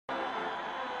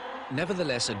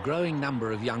Nevertheless, a growing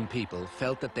number of young people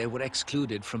felt that they were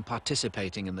excluded from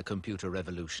participating in the computer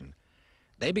revolution.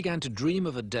 They began to dream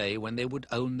of a day when they would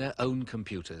own their own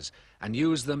computers and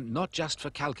use them not just for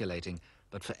calculating,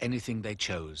 but for anything they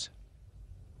chose.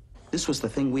 This was the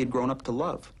thing we had grown up to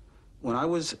love. When I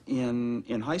was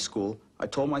in high school, I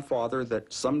told my father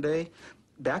that someday,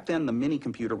 back then the mini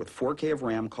computer with 4K of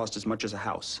RAM cost as much as a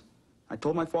house. I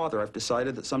told my father, I've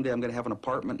decided that someday I'm going to have an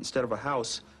apartment instead of a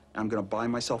house, and I'm going to buy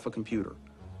myself a computer.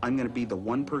 I'm going to be the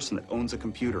one person that owns a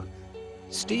computer.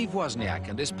 Steve Wozniak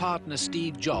and his partner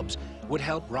Steve Jobs would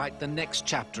help write the next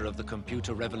chapter of the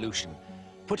computer revolution,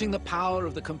 putting the power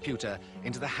of the computer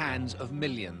into the hands of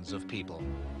millions of people.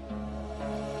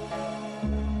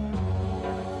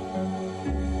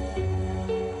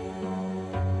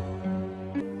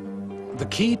 The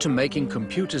key to making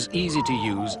computers easy to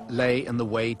use lay in the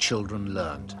way children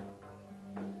learned.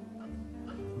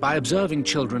 By observing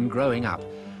children growing up,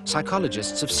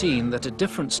 psychologists have seen that at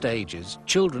different stages,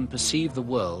 children perceive the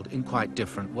world in quite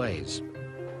different ways.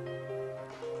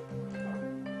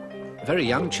 Very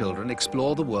young children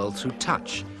explore the world through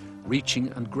touch,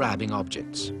 reaching and grabbing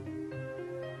objects.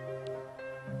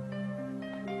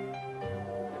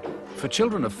 For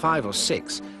children of 5 or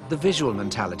 6, the visual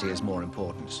mentality is more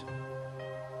important.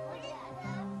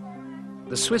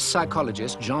 The Swiss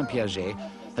psychologist Jean Piaget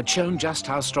had shown just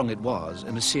how strong it was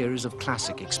in a series of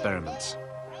classic experiments.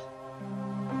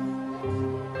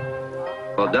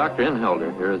 Well, Dr.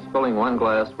 Inhelder here is filling one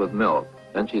glass with milk.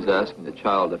 Then she's asking the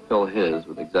child to fill his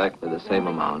with exactly the same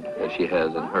amount as she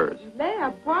has in hers.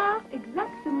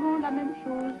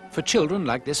 For children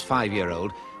like this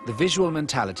 5-year-old, the visual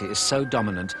mentality is so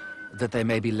dominant that they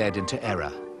may be led into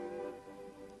error.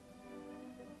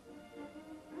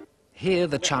 Here,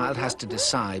 the child has to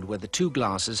decide whether 2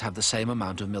 glasses have the same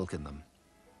amount of milk in them.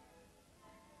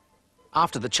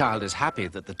 After the child is happy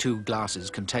that the 2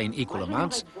 glasses contain equal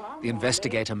amounts, the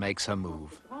investigator makes her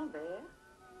move.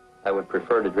 I would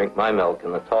prefer to drink my milk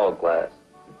in the tall glass.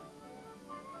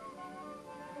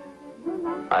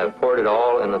 I have poured it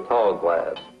all in the tall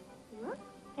glass.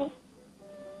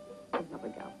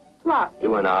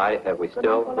 You and I, have we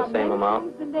still the same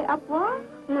amount?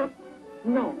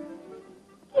 No.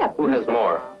 Who has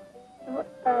more? In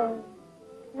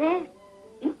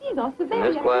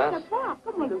this glass?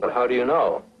 But how do you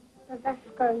know?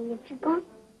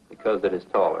 Because it is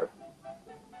taller.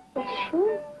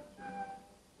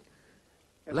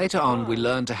 Later on, we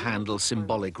learn to handle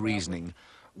symbolic reasoning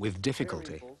with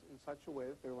difficulty. In such a way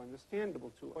that they were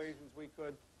understandable to us.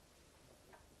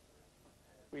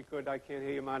 I can't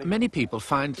hear you, Monty. Many people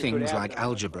find things like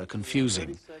algebra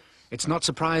confusing. It's not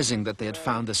surprising that they had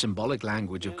found the symbolic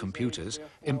language of computers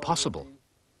impossible.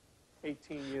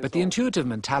 But the intuitive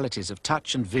mentalities of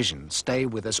touch and vision stay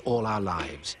with us all our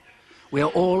lives. We are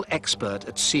all expert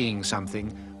at seeing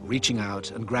something, reaching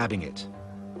out and grabbing it.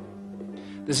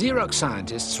 The Xerox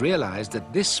scientists realized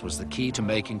that this was the key to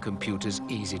making computers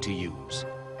easy to use.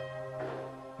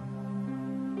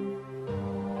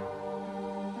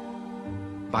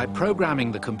 By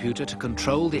programming the computer to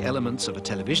control the elements of a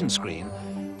television screen,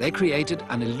 they created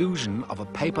an illusion of a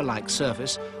paper-like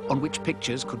surface on which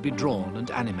pictures could be drawn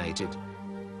and animated.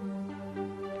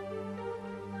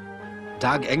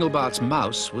 Doug Engelbart's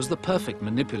mouse was the perfect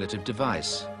manipulative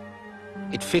device.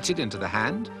 It fitted into the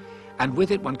hand, and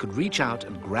with it one could reach out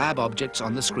and grab objects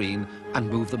on the screen and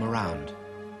move them around.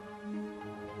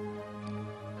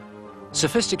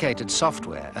 Sophisticated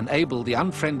software enabled the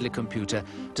unfriendly computer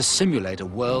to simulate a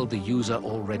world the user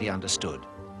already understood.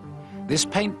 This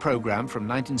paint program from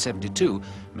 1972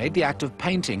 made the act of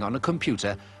painting on a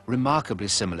computer remarkably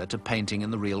similar to painting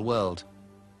in the real world.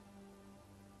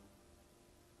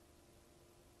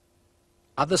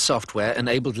 Other software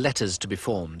enabled letters to be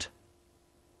formed,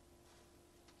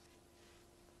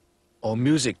 or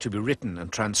music to be written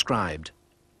and transcribed.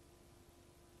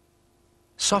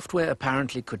 Software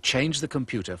apparently could change the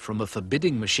computer from a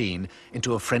forbidding machine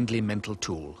into a friendly mental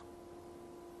tool.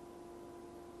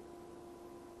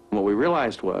 What we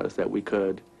realized was that we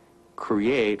could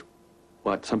create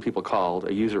what some people called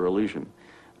a user illusion,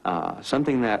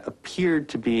 something that appeared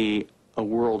to be a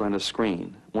world on a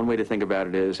screen. One way to think about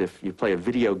it is if you play a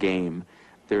video game,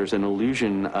 there's an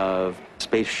illusion of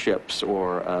spaceships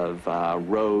or of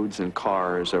roads and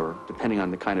cars, or depending on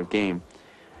the kind of game.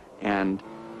 And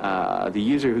the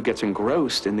user who gets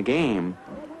engrossed in the game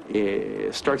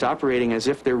starts operating as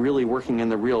if they're really working in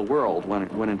the real world,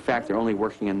 when in fact they're only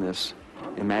working in this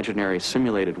imaginary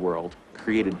simulated world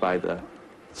created by the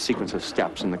sequence of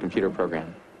steps in the computer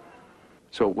program.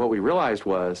 So what we realized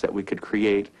was that we could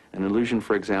create an illusion,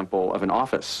 for example, of an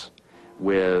office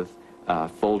with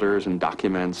folders and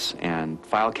documents and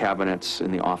file cabinets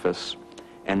in the office,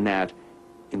 and that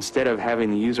instead of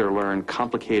having the user learn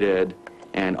complicated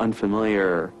and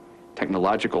unfamiliar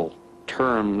technological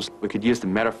terms, we could use the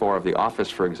metaphor of the office,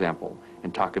 for example,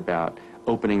 and talk about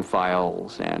opening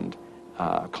files and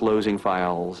closing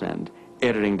files and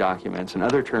editing documents and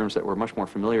other terms that were much more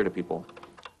familiar to people.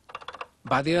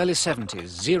 By the early 70s,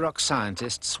 Xerox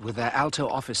scientists with their Alto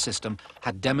office system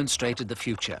had demonstrated the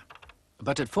future.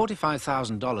 But at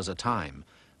 $45,000 a time,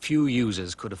 few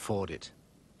users could afford it.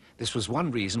 This was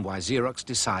one reason why Xerox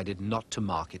decided not to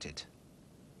market it.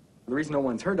 The reason no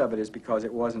one's heard of it is because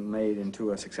it wasn't made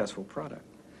into a successful product.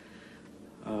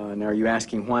 Now, are you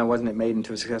asking why wasn't it made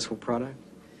into a successful product?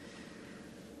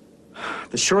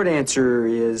 The short answer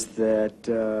is that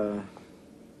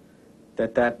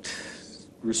that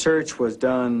research was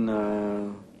done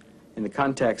in the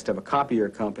context of a copier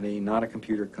company, not a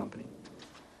computer company.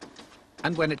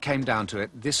 And when it came down to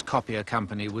it, this copier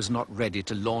company was not ready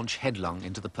to launch headlong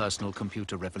into the personal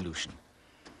computer revolution.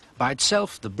 By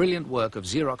itself, the brilliant work of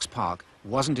Xerox PARC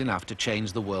wasn't enough to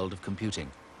change the world of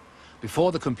computing.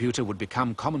 Before the computer would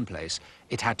become commonplace,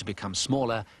 it had to become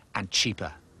smaller and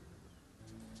cheaper.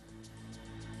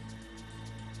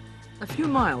 A few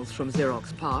miles from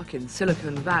Xerox PARC in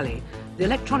Silicon Valley, the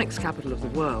electronics capital of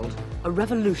the world, a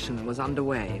revolution was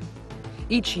underway.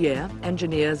 Each year,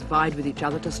 engineers vied with each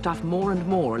other to stuff more and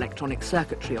more electronic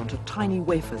circuitry onto tiny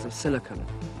wafers of silicon.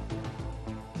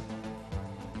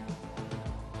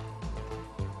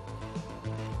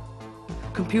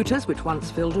 Computers which once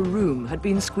filled a room had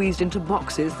been squeezed into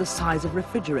boxes the size of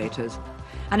refrigerators.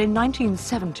 And in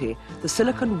 1970, the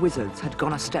silicon wizards had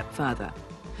gone a step further,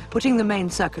 putting the main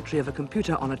circuitry of a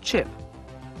computer on a chip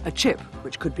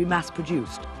which could be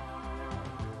mass-produced.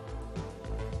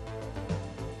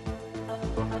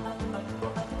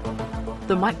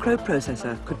 The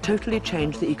microprocessor could totally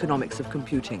change the economics of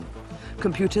computing.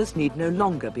 Computers need no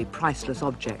longer be priceless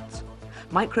objects.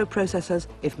 Microprocessors,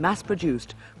 if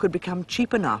mass-produced, could become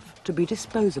cheap enough to be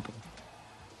disposable.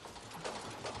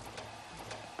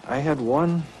 I had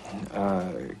one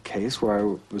case where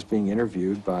I was being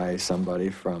interviewed by somebody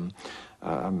from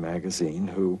a magazine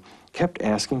who kept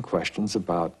asking questions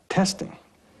about testing.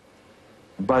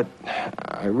 But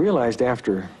I realized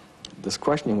after this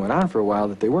questioning went on for a while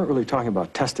that they weren't really talking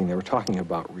about testing, they were talking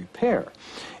about repair.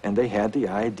 And they had the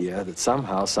idea that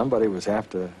somehow somebody was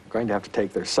going to have to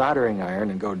take their soldering iron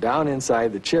and go down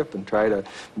inside the chip and try to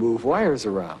move wires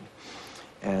around.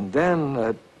 And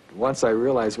then once I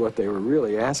realized what they were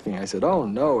really asking, I said, oh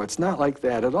no, it's not like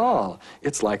that at all.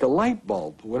 It's like a light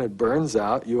bulb. When it burns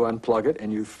out, you unplug it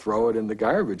and you throw it in the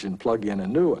garbage and plug in a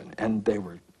new one. And they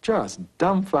were just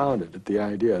dumbfounded at the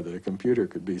idea that a computer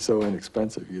could be so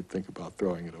inexpensive you'd think about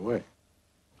throwing it away.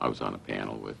 I was on a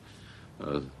panel with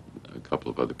a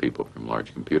couple of other people from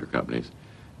large computer companies,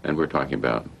 and we're talking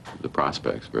about the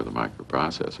prospects for the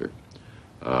microprocessor.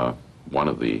 One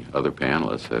of the other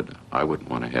panelists said, I wouldn't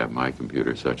want to have my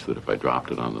computer such that if I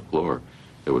dropped it on the floor,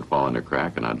 it would fall in a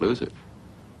crack and I'd lose it.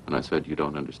 And I said, you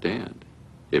don't understand.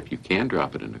 If you can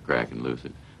drop it in a crack and lose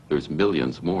it, there's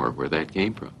millions more where that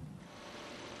came from.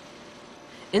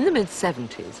 In the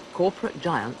mid-70s, corporate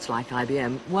giants like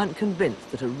IBM weren't convinced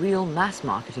that a real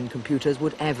mass-marketing computers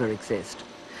would ever exist.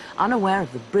 Unaware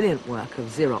of the brilliant work of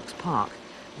Xerox PARC,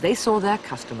 they saw their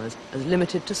customers as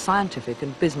limited to scientific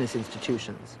and business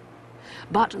institutions.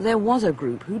 But there was a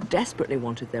group who desperately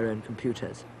wanted their own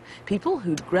computers. People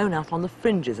who'd grown up on the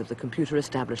fringes of the computer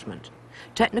establishment.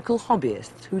 Technical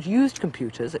hobbyists who'd used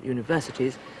computers at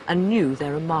universities and knew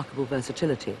their remarkable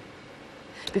versatility.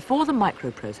 Before the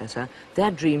microprocessor,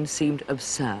 their dreams seemed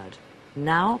absurd.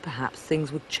 Now, perhaps,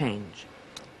 things would change.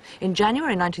 In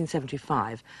January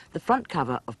 1975, the front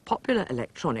cover of Popular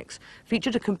Electronics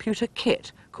featured a computer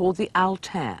kit called the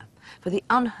Altair for the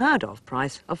unheard-of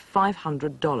price of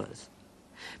 $500.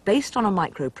 Based on a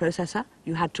microprocessor,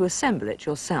 you had to assemble it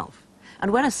yourself.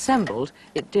 And when assembled,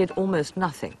 it did almost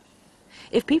nothing.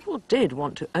 If people did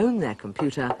want to own their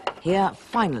computer, here,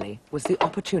 finally, was the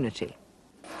opportunity.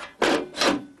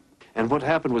 And what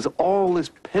happened was all this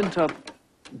pent-up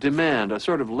demand, a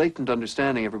sort of latent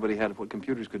understanding everybody had of what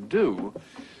computers could do,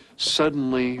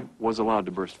 suddenly was allowed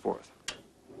to burst forth.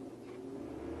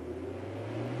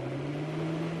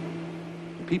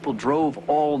 People drove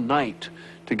all night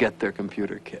to get their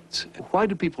computer kits. Why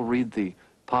do people read the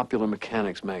popular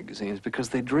mechanics magazines? Because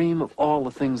they dream of all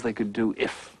the things they could do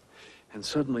if. And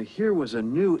suddenly here was a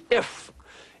new if.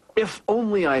 If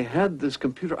only I had this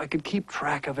computer, I could keep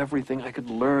track of everything, I could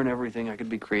learn everything, I could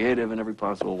be creative in every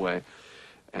possible way.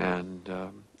 And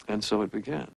so it began.